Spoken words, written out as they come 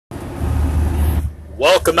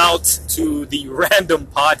Welcome out to the Random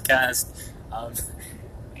Podcast.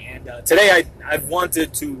 And today I've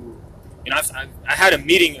wanted to, I had a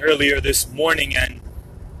meeting earlier this morning, and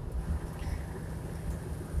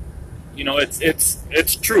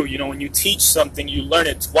it's true. When you teach something, you learn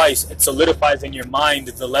it twice. It solidifies in your mind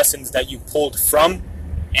the lessons that you pulled from,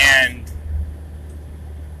 and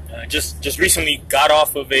just recently got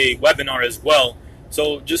off of a webinar as well.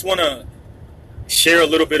 So just want to share a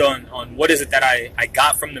little bit on what is it that I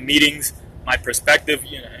got from the meetings, my perspective,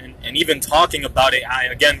 and even talking about it, I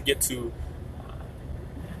again get to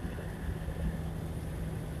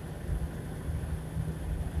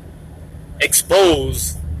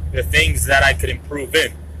expose the things that I could improve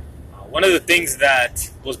in. One of the things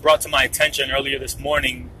that was brought to my attention earlier this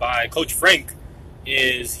morning by Coach Frank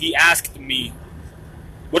is he asked me,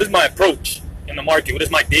 what is my approach in the market? What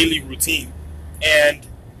is my daily routine? And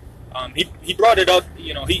he brought it up,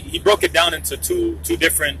 he broke it down into two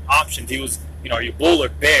different options. He was, are you bull or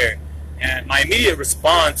bear? And my immediate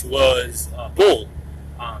response was bull.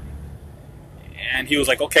 And he was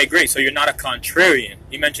like, okay, great. So you're not a contrarian.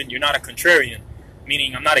 He mentioned you're not a contrarian,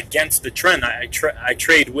 meaning I'm not against the trend. I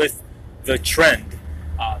trade with the trend.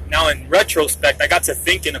 Now in retrospect, I got to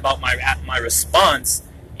thinking about my response,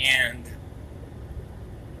 and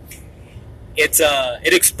it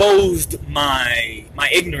exposed my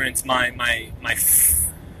ignorance, my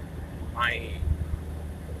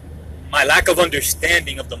lack of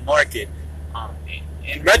understanding of the market.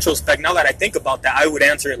 In retrospect, now that I think about that, I would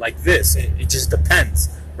answer it like this: it just depends,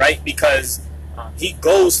 right? Because he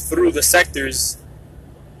goes through the sectors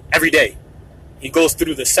every day. He goes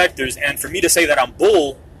through the sectors, and for me to say that I'm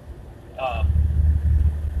bull,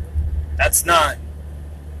 that's not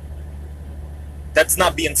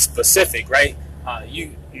being specific, right?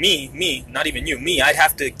 Me, not even you, me, I'd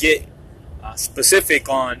have to get specific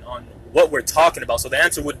on what we're talking about. So the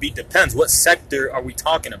answer would be depends. What sector are we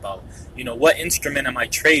talking about? What instrument am I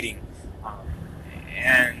trading?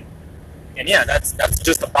 And yeah, that's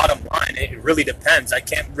just the bottom line. It really depends. I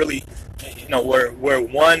can't really, where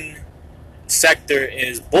one sector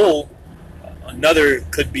is bull, another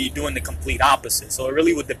could be doing the complete opposite. So it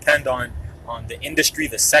really would depend on the industry,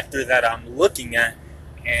 the sector that I'm looking at,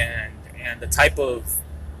 and the type of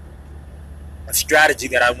a strategy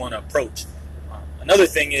that I want to approach. Another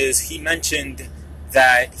thing is he mentioned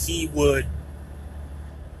that he would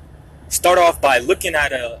start off by looking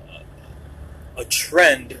at a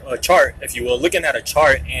trend, a chart, if you will, looking at a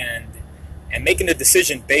chart and making a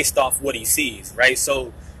decision based off what he sees, right?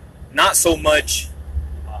 So not so much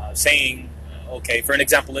saying, okay, for an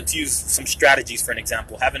example, let's use some strategies for an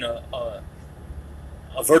example. Having a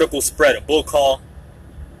vertical spread, a bull call,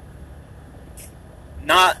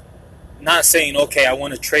 not saying, okay, I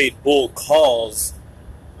want to trade bull calls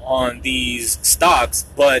on these stocks,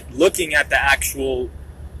 but looking at the actual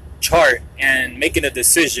chart and making a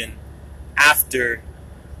decision after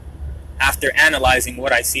analyzing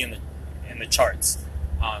what I see in the charts.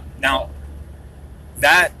 Now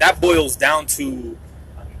that boils down to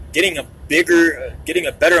getting a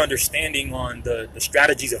better understanding on the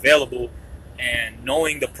strategies available and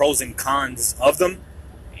knowing the pros and cons of them,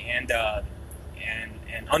 and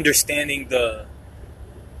understanding the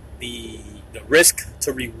risk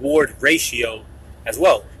to reward ratio as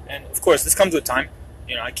well. And of course, this comes with time.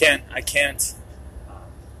 I can't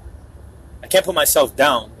put myself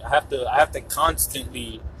down. I have to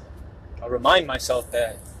constantly remind myself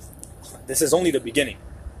that this is only the beginning.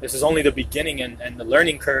 This is only the beginning, and the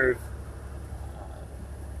learning curve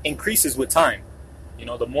increases with time.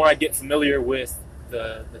 The more I get familiar with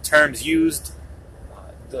the terms used,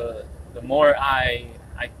 the more I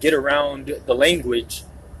get around the language,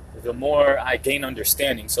 the more I gain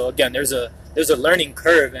understanding. So again, there's a learning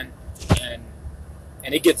curve, and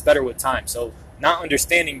it gets better with time. So not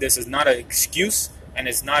understanding this is not an excuse, and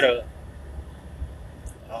it's not a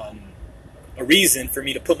reason for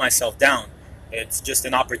me to put myself down. It's just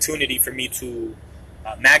an opportunity for me to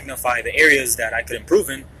magnify the areas that I could improve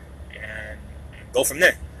in, and go from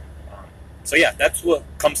there. So yeah, that's what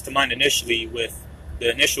comes to mind initially with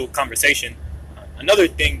the initial conversation. Another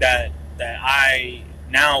thing that I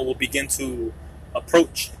now will begin to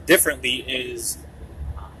approach differently is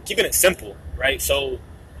keeping it simple, right? So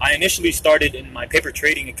I initially started in my paper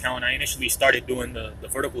trading account. I initially started doing the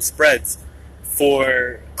vertical spreads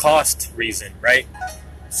for cost reason, right?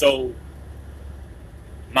 So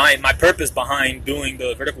my purpose behind doing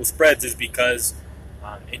the vertical spreads is because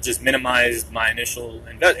it just minimized my initial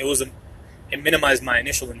it minimized my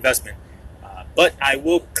initial investment. But I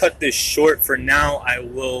will cut this short for now. I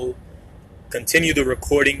will continue the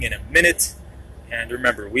recording in a minute. And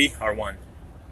remember, we are one.